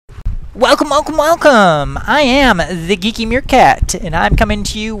Welcome, welcome, welcome! I am the Geeky Meerkat, and I'm coming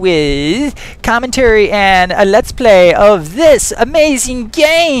to you with commentary and a let's play of this amazing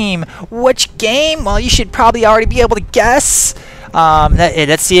game! Which game? Well, you should probably already be able to guess.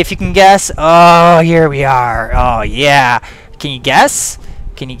 Let's see if you can guess. Oh, here we are. Oh, yeah. Can you guess?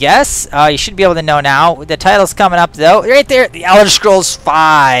 Can you guess? You should be able to know now. The title's coming up, though. Right there, The Elder Scrolls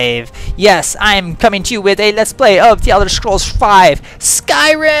V. Yes, I'm coming to you with a Let's Play of The Elder Scrolls V.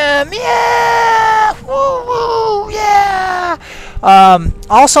 Skyrim! Yeah! Woo-woo! Yeah!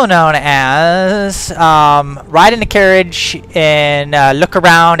 Also known as ride in a carriage and look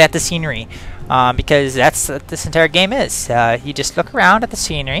around at the scenery. Because that's what this entire game is. You just look around at the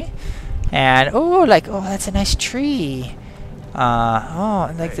scenery. And, oh, that's a nice tree.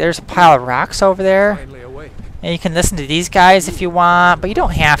 There's a pile of rocks over there, and you can listen to these guys if you want, but you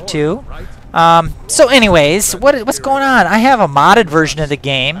don't have to. So anyways, what's going on? I have a modded version of the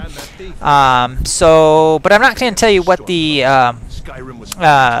game, but I'm not going to tell you what the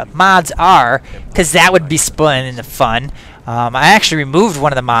mods are, because that would be spoiling the fun. I actually removed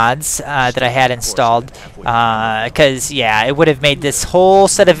one of the mods that I had installed because, yeah, it would have made this whole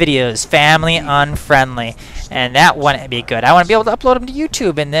set of videos family unfriendly, and that wouldn't be good. I want to be able to upload them to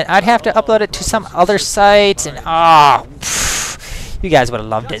YouTube, and then I'd have to upload it to some other sites, and you guys would have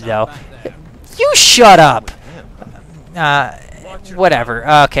loved it, though. You shut up! Whatever.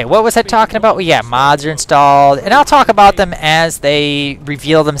 Okay, what was I talking about? Well, yeah, mods are installed, and I'll talk about them as they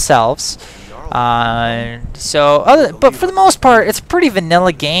reveal themselves. But for the most part, it's a pretty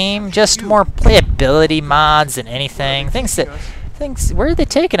vanilla game, just more playability mods than anything. Where are they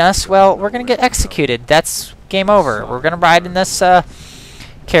taking us? Well, we're gonna get executed. That's game over. We're gonna ride in this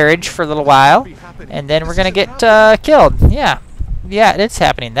carriage for a little while, and then we're gonna get killed. Yeah, it's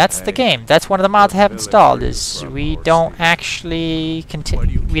happening. That's the game. That's one of the mods I have installed. Is we don't actually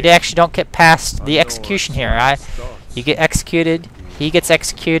don't get past the execution here. You get executed. He gets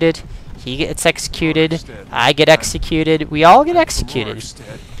executed. He gets executed, I get executed, we all get executed.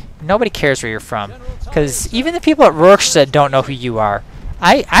 Nobody cares where you're from, because even the people at Rorschach don't know who you are.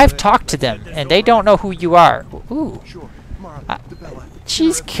 I've talked to them, and they don't know who you are. Ooh.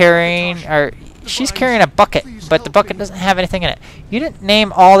 She's carrying a bucket, but the bucket doesn't have anything in it. You didn't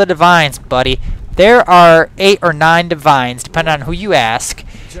name all the divines, buddy. There are 8 or 9 divines, depending on who you ask,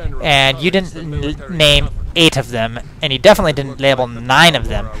 and you didn't name 8 of them, and you definitely didn't label 9 of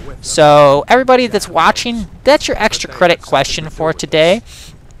them. So everybody that's watching, that's your extra credit question for today,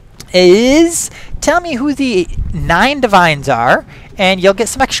 is tell me who the 9 divines are, and you'll get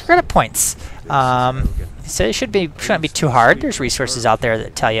some extra credit points. So it shouldn't be too hard. There's resources out there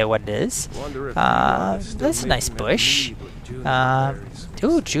that tell you what it is. That's a nice bush.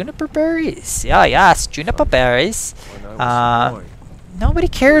 Ooh, juniper berries. Yeah, yes, juniper berries. Nobody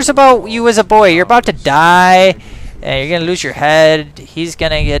cares about you as a boy. You're about to die, and you're gonna lose your head. He's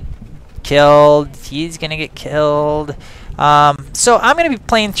gonna get killed. He's gonna get killed. So I'm gonna be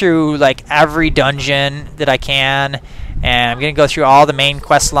playing through like every dungeon that I can, and I'm gonna go through all the main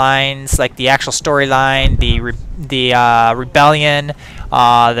quest lines, like the actual storyline, the rebellion,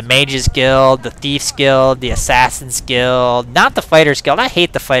 the mages guild, the thieves guild, the assassins guild, not the fighters guild. I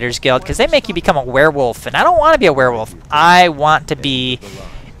hate the fighters guild because they make you become a werewolf, and I don't want to be a werewolf. I want to be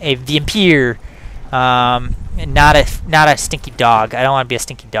a vampire, and not a stinky dog. I don't want to be a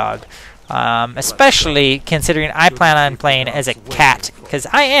stinky dog, especially considering I plan on playing as a cat, because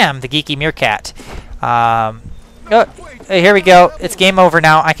I am the Geeky Meerkat. Oh, here we go. It's game over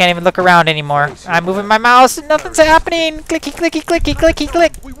now. I can't even look around anymore. I'm moving my mouse and nothing's happening. Clicky, clicky, clicky, clicky,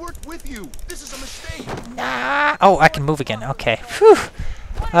 click. We worked with you. This is a mistake. Oh, I can move again. Okay. Whew.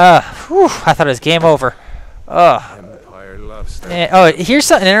 I thought it was game over. Here's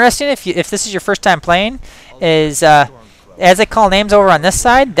something interesting. If this is your first time playing, is as I call names over on this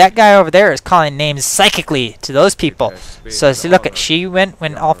side, that guy over there is calling names psychically to those people. So see, look, she went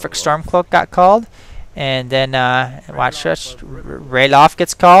when Ulfric Stormcloak got called. And then watch this, Rayloff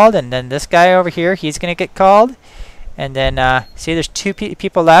gets called, and then this guy over here, he's gonna get called. And then see, there's 2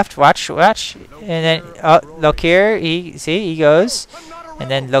 people left. Watch. And then Lokir, he goes. And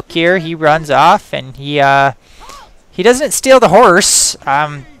then Lokir, he runs off, and he doesn't steal the horse.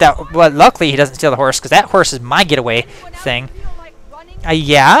 Luckily he doesn't steal the horse, because that horse is my getaway thing.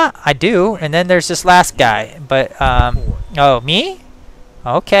 Yeah, I do. And then there's this last guy, but oh, me?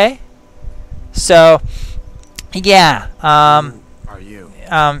 Okay. So, yeah,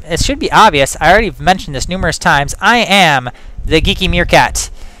 it should be obvious. I already mentioned this numerous times. I am the Geeky Meerkat.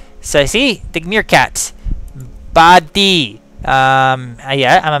 So, see? The Meerkat. Badi.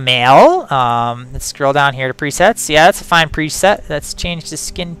 Yeah, I'm a male. Let's scroll down here to presets. Yeah, that's a fine preset. Let's change the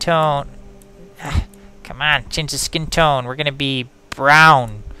skin tone. Come on, change the skin tone. We're gonna be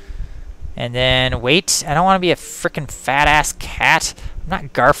brown. And then wait, I don't want to be a freaking fat ass cat. I'm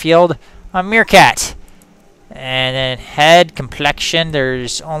not Garfield. I'm a meerkat. And then head, complexion.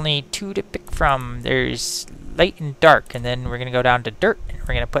 There's only 2 to pick from. There's light and dark, and then we're gonna go down to dirt. And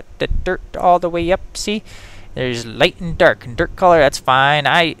we're gonna put the dirt all the way up. See, there's light and dark, and dirt color. That's fine.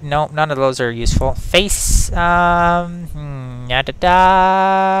 No, none of those are useful. Face. No,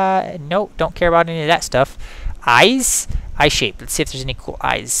 don't care about any of that stuff. Eyes. Eye shape. Let's see if there's any cool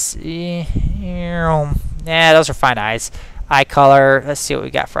eyes. Yeah, those are fine eyes. Eye color. Let's see what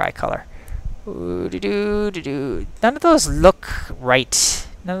we got for eye color. None of those look right.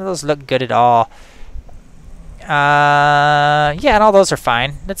 None of those look good at all. Yeah, and all those are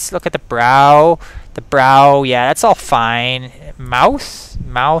fine. Let's look at the brow. The brow, yeah, that's all fine. Mouth.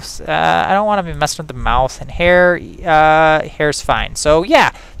 I don't want to be messing with the mouth. And hair. Hair's fine. So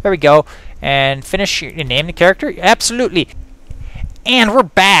yeah, there we go. And finish your name the character. Absolutely. And we're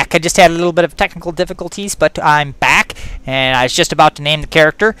back. I just had a little bit of technical difficulties, but I'm back, and I was just about to name the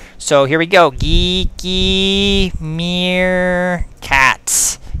character. So here we go. Geeky Meerkat.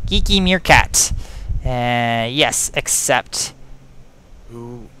 Geeky Meerkat. Yes, except.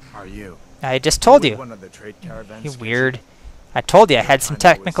 Who are you? I just told you. One of the trade caravans. You weird. I told you I had some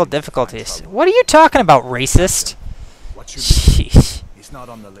technical difficulties. What are you talking about, racist? Jeez. He's not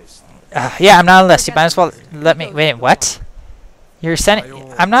on the list. Yeah, I'm not on the list. You might as well let me. Wait, what? You're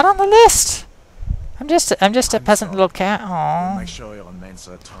sending. I'm not on the list. I'm just a peasant little cat. Aww.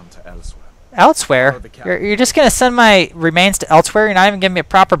 Elsewhere? You're just gonna send my remains to elsewhere? You're not even giving me a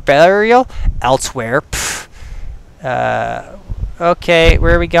proper burial? Elsewhere? Pfft. Okay,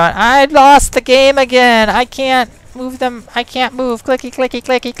 where are we going? I lost the game again. I can't move them. I can't move. Clicky, clicky,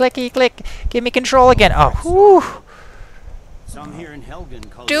 clicky, clicky, click. Give me control again. Oh, whew.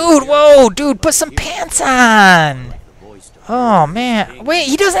 Dude, whoa, dude, put some pants on. Oh man, wait,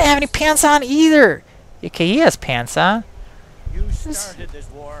 he doesn't have any pants on either. Okay, he has pants on.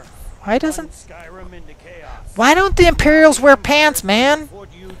 Why doesn't? Why don't the Imperials wear pants, man?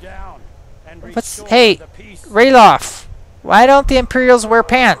 Hey, Rayloff, why don't the Imperials wear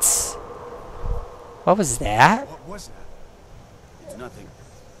pants? What was that? It's nothing.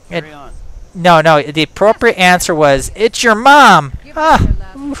 Carry on. No, the appropriate answer was, "It's your mom." Ah,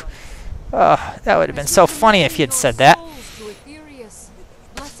 oh, that would have been so funny if you had said that.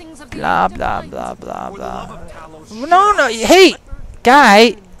 Blah blah blah blah blah. No, hey,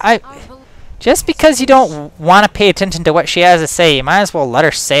 guy, just because you don't want to pay attention to what she has to say, you might as well let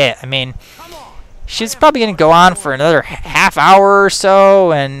her say it. I mean, she's probably gonna go on for another half hour or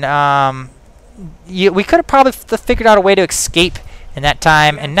so, and we could have probably figured out a way to escape in that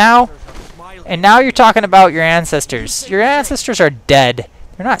time. And now you're talking about your ancestors. Your ancestors are dead.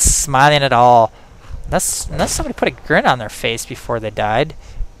 They're not smiling at all, unless somebody put a grin on their face before they died.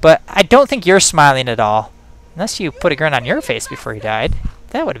 But I don't think you're smiling at all, unless you put a grin on your face before you died.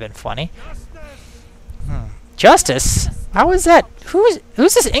 That would have been funny. Justice? How is that? Who's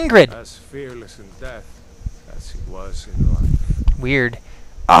this Ingrid? As fearless in death as he was in life. Weird.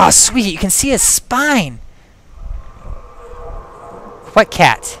 Oh, sweet. You can see his spine. What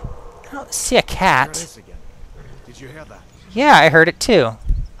cat? I don't see a cat. Did you hear that? Yeah, I heard it too.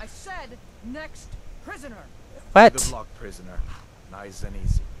 I said next prisoner. What? Good luck, prisoner. Nice and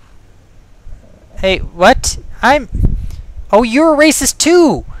easy. Hey, what? Oh, you're a racist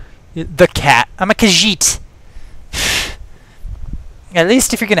too! The cat. I'm a Khajiit. At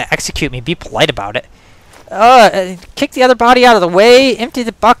least if you're gonna execute me, be polite about it. Kick the other body out of the way, empty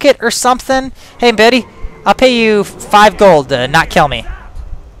the bucket or something. Hey, Betty, I'll pay you 5 gold to not kill me.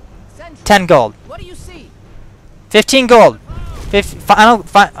 10 gold. What do you see? 15 gold.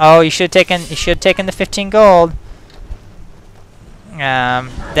 Oh, you should have taken the 15 gold.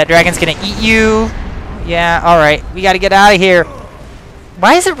 That dragon's gonna eat you. Yeah, alright. We gotta get out of here.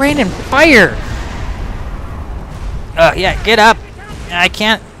 Why is it raining fire? Yeah, get up. I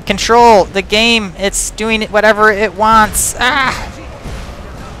can't control the game. It's doing whatever it wants. Ah!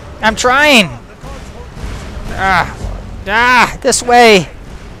 I'm trying. This way.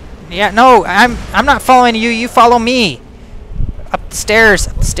 Yeah, no, I'm not following you. You follow me. Up the stairs,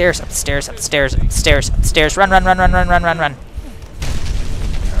 up the stairs, up the stairs, up the stairs, up the stairs, up the stairs. Run, run, run, run, run, run, run, run.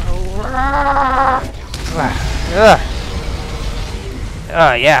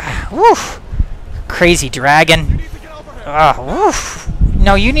 Oh, yeah. Woof. Crazy dragon. Woof.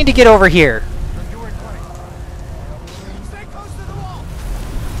 No, you need to get over here.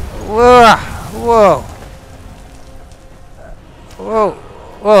 Whoa. Whoa. Whoa.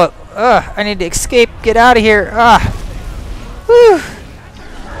 Whoa. I need to escape. Get out of here. Whew.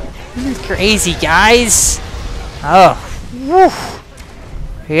 This is crazy, guys. Oh. Whew.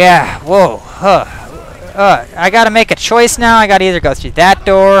 Yeah. Whoa. I gotta make a choice now. I gotta either go through that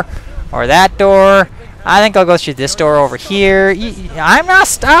door or that door. I think I'll go through this door over here. I'm not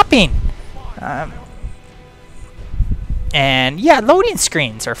stopping. And yeah, loading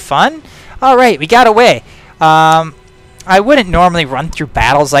screens are fun. All right, we got away. I wouldn't normally run through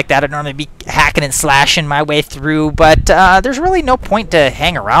battles like that. I'd normally be hacking and slashing my way through, but there's really no point to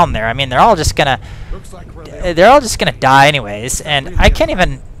hang around there. I mean, they're all just gonna die anyways, and I can't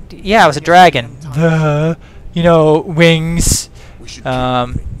even. Yeah, it was a dragon. You know, wings.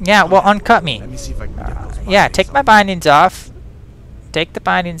 Yeah, well, uncut me. Yeah, take my bindings off. Take the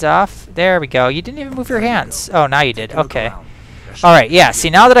bindings off. There we go. You didn't even move your hands. Oh, now you did. Okay. All right. Yeah. See,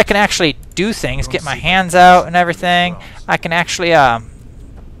 now that I can actually do things, get my hands out and everything, I can actually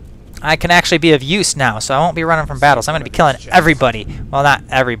be of use now. So I won't be running from battles. I'm going to be killing everybody. Well, not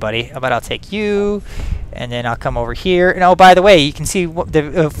everybody, but I'll take you, and then I'll come over here. And oh, by the way, you can see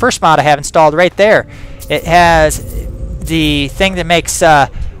the first mod I have installed right there. It has the thing that makes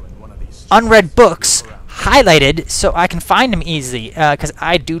unread books highlighted so I can find them easily, because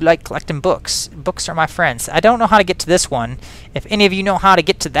I do like collecting books. Books are my friends. I don't know how to get to this one. If any of you know how to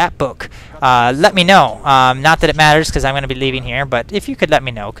get to that book, let me know. Not that it matters because I'm going to be leaving here, but if you could let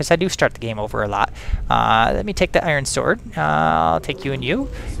me know, because I do start the game over a lot. Let me take the iron sword. I'll take you and you.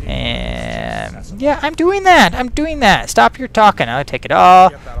 And yeah, I'm doing that. I'm doing that. Stop your talking. I'll take it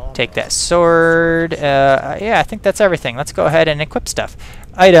all. Take that sword. Yeah, I think that's everything. Let's go ahead and equip stuff.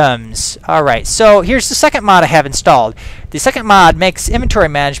 Items. Alright, so here's the second mod I have installed. The second mod makes inventory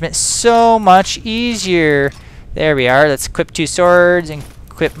management so much easier. There we are. Let's equip 2 swords and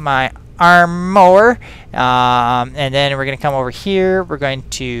equip my armor. And then we're going to come over here. We're going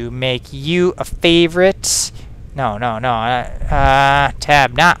to make you a favorite. No.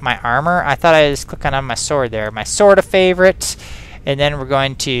 Tab, not my armor. I thought I was clicking on my sword there. My sword a favorite. And then we're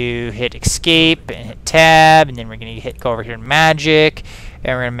going to hit escape and hit tab. And then we're going to go over here to magic.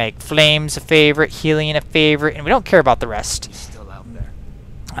 And we're going to make flames a favorite, healing a favorite, and we don't care about the rest. He's still out there.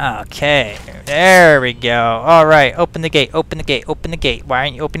 Okay, there we go. All right, open the gate, open the gate, open the gate. Why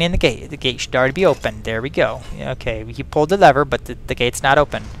aren't you opening the gate? The gate should already be open. There we go. Okay, he pulled the lever, but the gate's not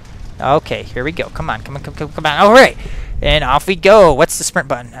open. Okay, here we go. Come on. All right, and off we go. What's the sprint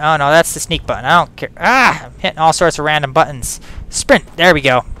button? Oh, no, that's the sneak button. I don't care. I'm hitting all sorts of random buttons. Sprint, there we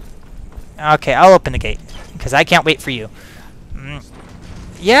go. Okay, I'll open the gate, because I can't wait for you.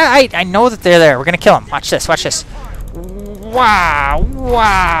 Yeah, I know that they're there. We're going to kill them. Watch this, watch this. Wow.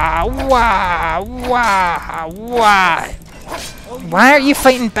 Why aren't you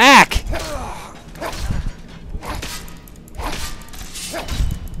fighting back?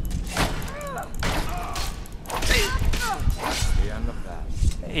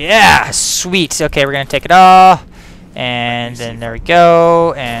 Yeah, sweet. Okay, we're going to take it all. And then there we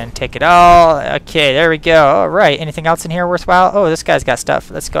go, and take it all. Okay, there we go. All right, anything else in here worthwhile? Oh, this guy's got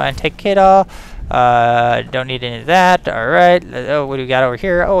stuff. Let's go ahead and take it all. Don't need any of that. All right. Oh, what do we got over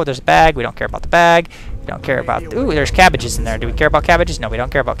here? Oh, there's a bag. We don't care about the bag. We don't care about. Ooh, there's cabbages in there. Do we care about cabbages? No, we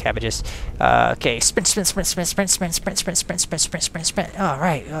don't care about cabbages. Okay, sprint. All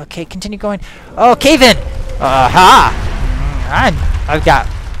right. Okay, continue going. Oh, cave in. I've got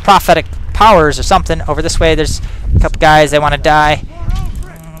prophetic powers or something. Over this way, there's a couple guys that want to die.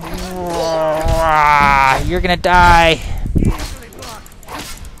 You're gonna die.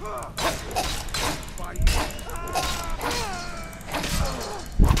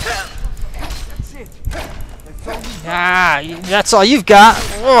 That's all you've got.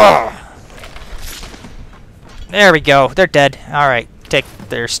 There we go. They're dead. All right, take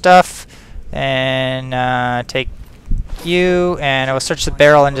their stuff and take you, and I will search the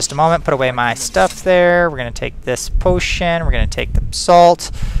barrel in just a moment. Put away my stuff there. We're going to take this potion. We're going to take the salt.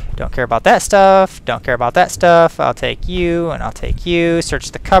 Don't care about that stuff. Don't care about that stuff. I'll take you, and I'll take you.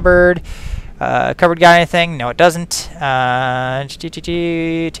 Search the cupboard. Cupboard got anything? No, it doesn't.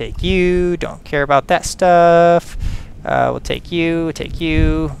 Take you. Don't care about that stuff. We'll take you. Take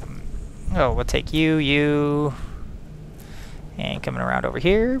you. Oh, we'll take you. You. And coming around over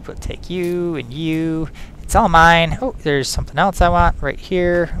here, we'll take you and you. It's all mine. Oh, there's something else I want right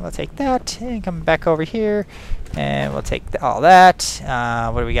here. We'll take that and come back over here, and we'll take all that.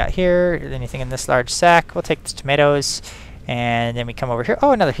 What do we got here? Anything in this large sack? We'll take the tomatoes, and then we come over here.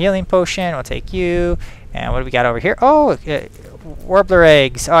 Oh, another healing potion. We'll take you. And what do we got over here? Oh, warbler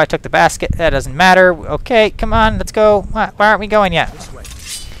eggs. Oh, I took the basket. That doesn't matter. Okay, come on, let's go. Why aren't we going yet?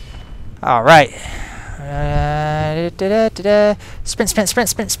 All right. Sprint, sprint, sprint,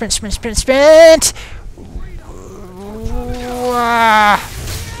 sprint, sprint, sprint, sprint, sprint!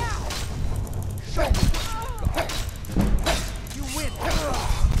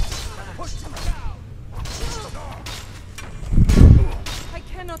 I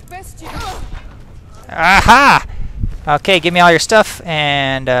cannot best you. Aha! Okay, give me all your stuff,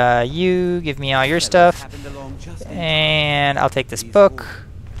 and you give me all your stuff, and I'll take this book,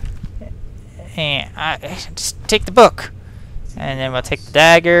 and just take the book, and then we'll take the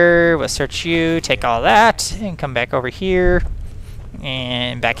dagger, we'll search you, take all that, and come back over here,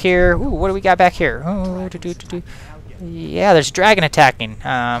 and back here. Ooh, what do we got back here? Ooh, yeah, there's a dragon attacking.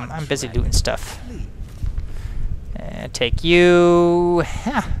 I'm busy looting stuff. Take you.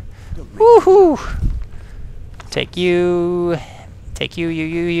 Woohoo! Take you,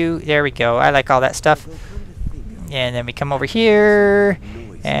 you. There we go. I like all that stuff. And then we come over here,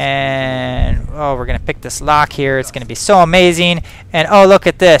 and oh, we're gonna pick this lock here. It's gonna be so amazing. And oh, look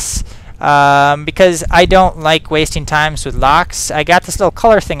at this. Because I don't like wasting times with locks, I got this little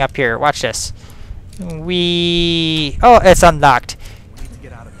color thing up here. Watch this. Oh, it's unlocked.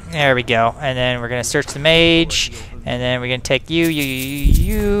 There we go. And then we're gonna search the mage. And then we're going to take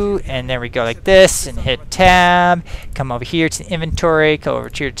you, and then we go like this, and hit tab, come over here to the inventory, go over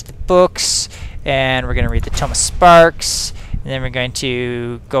here to the books, and we're going to read the Tome of Sparks, and then we're going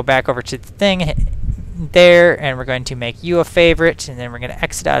to go back over to the thing there, and we're going to make you a favorite, and then we're going to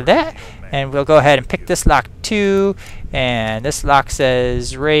exit out of that, and we'll go ahead and pick this lock too, and this lock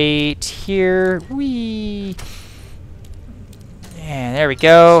says right here, whee! And there we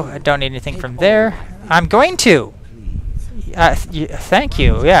go. I don't need anything from there. I'm going to! Thank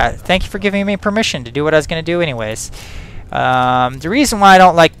you. Yeah, thank you for giving me permission to do what I was going to do anyways. The reason why I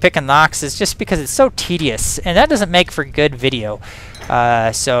don't like picking locks is just because it's so tedious, and that doesn't make for good video.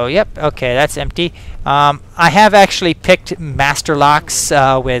 So, yep, okay, that's empty. I have actually picked master locks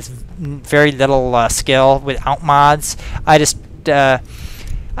with very little skill without mods. I just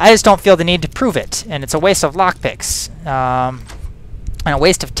don't feel the need to prove it, and it's a waste of lockpicks. And a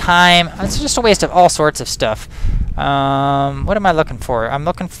waste of time. It's just a waste of all sorts of stuff. What am I looking for? I'm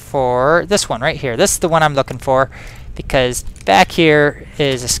looking for this one right here. This is the one I'm looking for because back here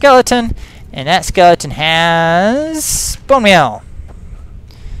is a skeleton, and that skeleton has bone meal.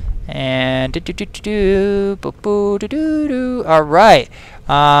 And all right.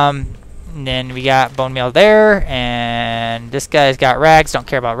 And then we got bone meal there, and this guy's got rags. Don't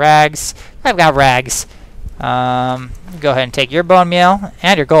care about rags. I've got rags. Go ahead and take your bone meal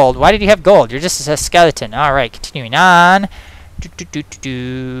and your gold. Why did you have gold? You're just a skeleton. Alright, continuing on.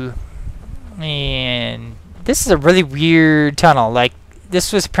 And this is a really weird tunnel. Like,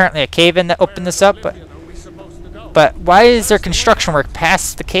 this was apparently a cave-in that opened this up, but why is there construction work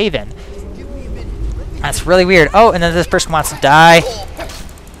past the cave-in? That's really weird. Oh, and then this person wants to die.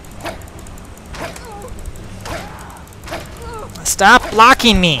 Stop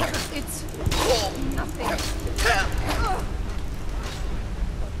blocking me!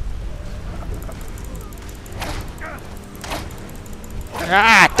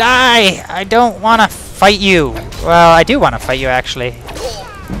 Ah, die! I don't want to fight you. Well, I do want to fight you, actually.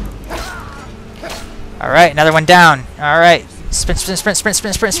 Alright, another one down. Alright. Sprint, sprint, sprint, sprint,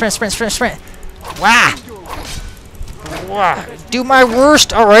 sprint, sprint, sprint, sprint, sprint, sprint. Wah! Wah! Do my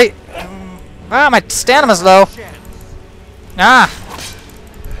worst! Alright. Ah, my stamina's low. Ah!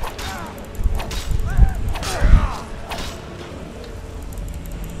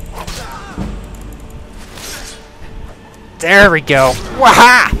 There we go.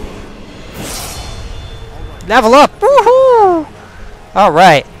 Waha! Level up! Woohoo!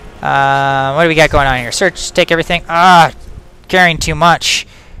 Alright. What do we got going on here? Search, take everything. Ah! Carrying too much.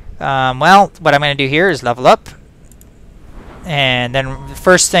 Well, what I'm going to do here is level up. And then the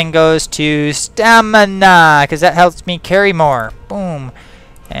first thing goes to stamina, because that helps me carry more. Boom.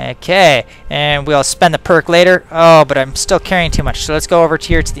 Okay. And we'll spend the perk later. Oh, but I'm still carrying too much. So let's go over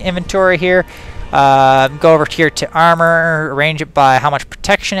here to the inventory here. Go over here to armor, arrange it by how much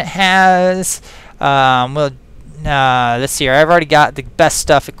protection it has. Let's see here. I've already got the best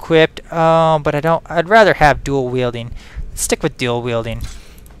stuff equipped. Oh, but I'd rather have dual wielding. Let's stick with dual wielding.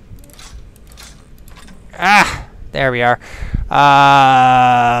 Ah, there we are.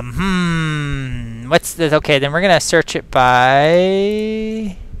 What's this? Okay, then we're gonna search it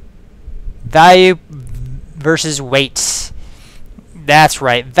by value versus weight. That's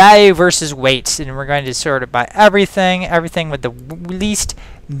right, value versus weight, and we're going to sort it by everything with the least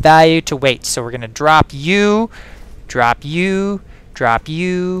value to weight. So we're going to drop you, drop you, drop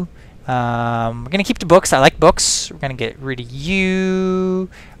you. We're going to keep the books. I like books. We're going to get rid of you,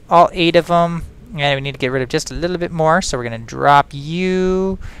 all 8 of them. And we need to get rid of just a little bit more, so we're going to drop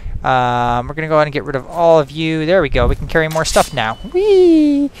you. We're going to go ahead and get rid of all of you. There we go. We can carry more stuff now.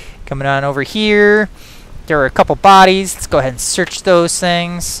 Whee! Coming on over here. There are a couple bodies. Let's go ahead and search those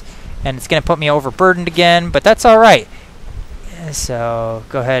things. And it's going to put me overburdened again, but that's all right. So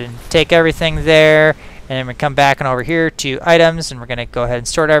go ahead and take everything there. And then we come back and over here to items, and we're going to go ahead and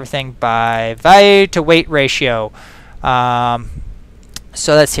sort everything by value to weight ratio.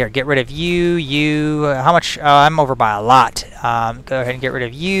 So that's here. Get rid of you. How much? I'm over by a lot. Go ahead and get rid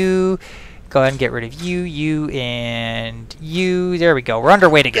of you. Go ahead and get rid of you, and you. There we go. We're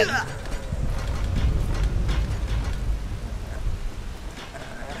underweight again.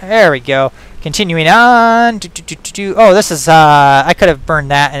 There we go. Continuing on. Oh, this is. I could have burned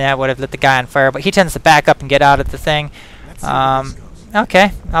that, and that would have lit the guy on fire. But he tends to back up and get out of the thing.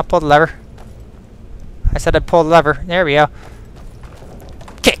 Okay, I'll pull the lever. I said I'd pull the lever. There we go.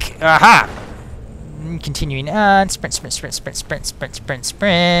 Kick. Aha. Continuing on. Sprint. Can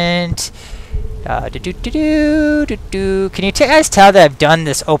you guys tell that I've done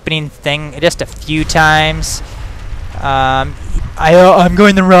this opening thing just a few times? I'm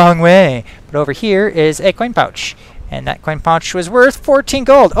going the wrong way. But over here is a coin pouch. And that coin pouch was worth 14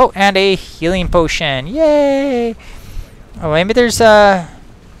 gold. Oh, and a healing potion. Yay! Oh, maybe there's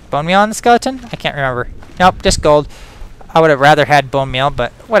bone meal on the skeleton? I can't remember. Nope, just gold. I would have rather had bone meal,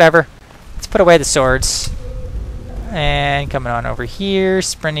 but whatever. Let's put away the swords. And coming on over here,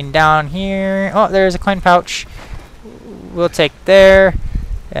 sprinting down here. Oh, there's a coin pouch. We'll take there.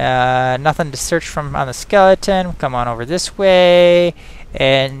 Nothing to search from on the skeleton. Come on over this way.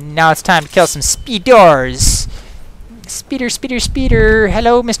 And now it's time to kill some speeders. Speeder.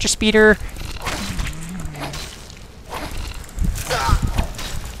 Hello, Mr. Speeder.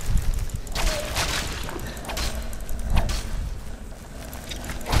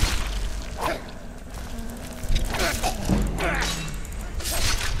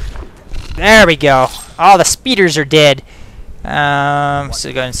 There we go. All the speeders are dead.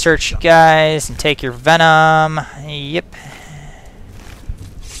 So go and search you guys and take your venom. Yep.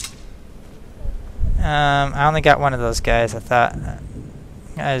 I only got one of those guys. I thought.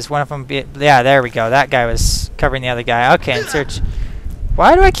 Is one of them? Yeah, there we go. That guy was covering the other guy. Okay, and search.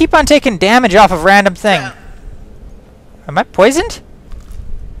 Why do I keep on taking damage off of random thing? Am I poisoned?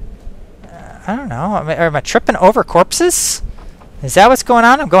 I don't know. Am I tripping over corpses? Is that what's going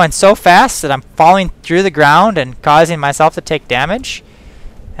on? I'm going so fast that I'm falling through the ground and causing myself to take damage?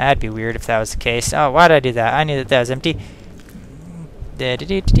 That'd be weird if that was the case. Oh, why did I do that? I knew that was empty.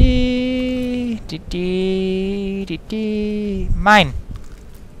 Mine.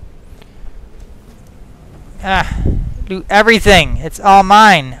 Loot everything. It's all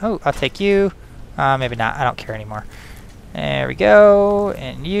mine. Oh, I'll take you. Maybe not. I don't care anymore. There we go.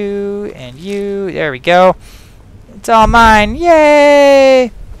 And you. And you. There we go. It's all mine.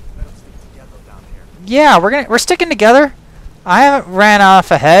 Yay! Yeah, we're sticking together. I haven't ran off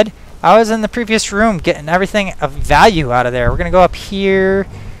ahead. I was in the previous room getting everything of value out of there. We're gonna go up here.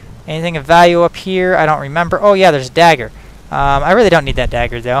 Anything of value up here? I don't remember. Oh yeah, there's a dagger. I really don't need that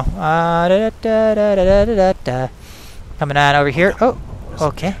dagger though. Coming on over here. Oh,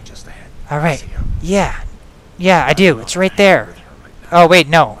 okay. All right. Yeah, I do. It's right there. Oh wait,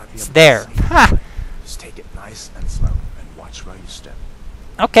 no, it's there. Ha!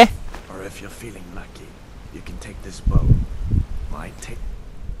 Okay. Or if you're feeling lucky, you can take this bow. Might take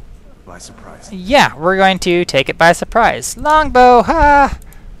it by surprise. Yeah, we're going to take it by surprise. Longbow, ha!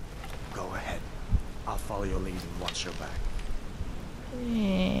 Go ahead. I'll follow your lead and watch your back.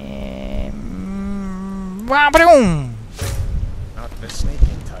 Wah-ba-doom! Not the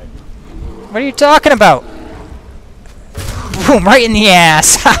sneaking type. What are you talking about? Boom, right in the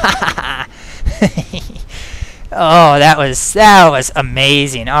ass. Oh, that was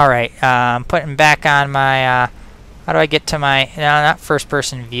amazing. All right, putting back on my. How do I get to my? No, not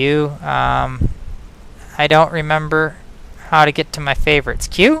first-person view. I don't remember how to get to my favorites.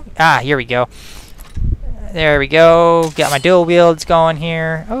 Q? Ah, here we go. There we go. Got my dual wields going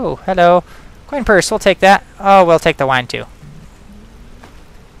here. Oh, hello. Coin purse. We'll take that. Oh, we'll take the wine too.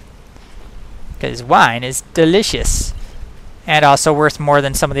 Because wine is delicious, and also worth more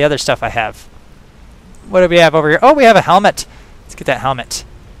than some of the other stuff I have. What do we have over here? Oh, we have a helmet. Let's get that helmet.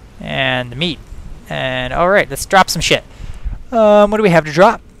 And the meat. And alright, let's drop some shit. What do we have to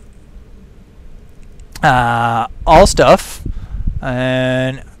drop? All stuff.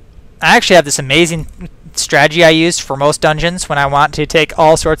 And I actually have this amazing strategy I use for most dungeons when I want to take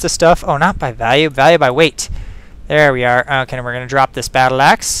all sorts of stuff. Oh, not by value. Value by weight. There we are. Okay, we're going to drop this battle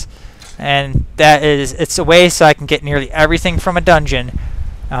axe. And that is, it's a way so I can get nearly everything from a dungeon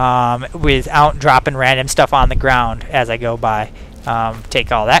without dropping random stuff on the ground as I go by.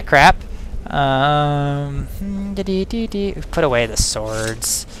 Take all that crap. Put away the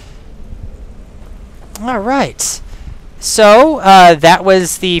swords. Alright. So, that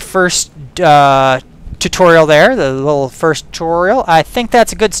was the first tutorial there, the little first tutorial. I think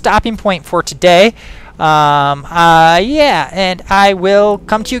that's a good stopping point for today. Yeah, and I will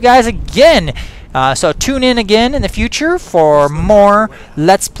come to you guys again. So tune in again in the future for more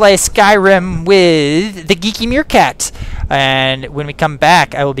Let's Play Skyrim with the Geeky Meerkat. And when we come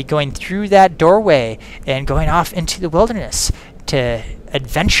back, I will be going through that doorway and going off into the wilderness to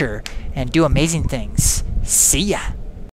adventure and do amazing things. See ya!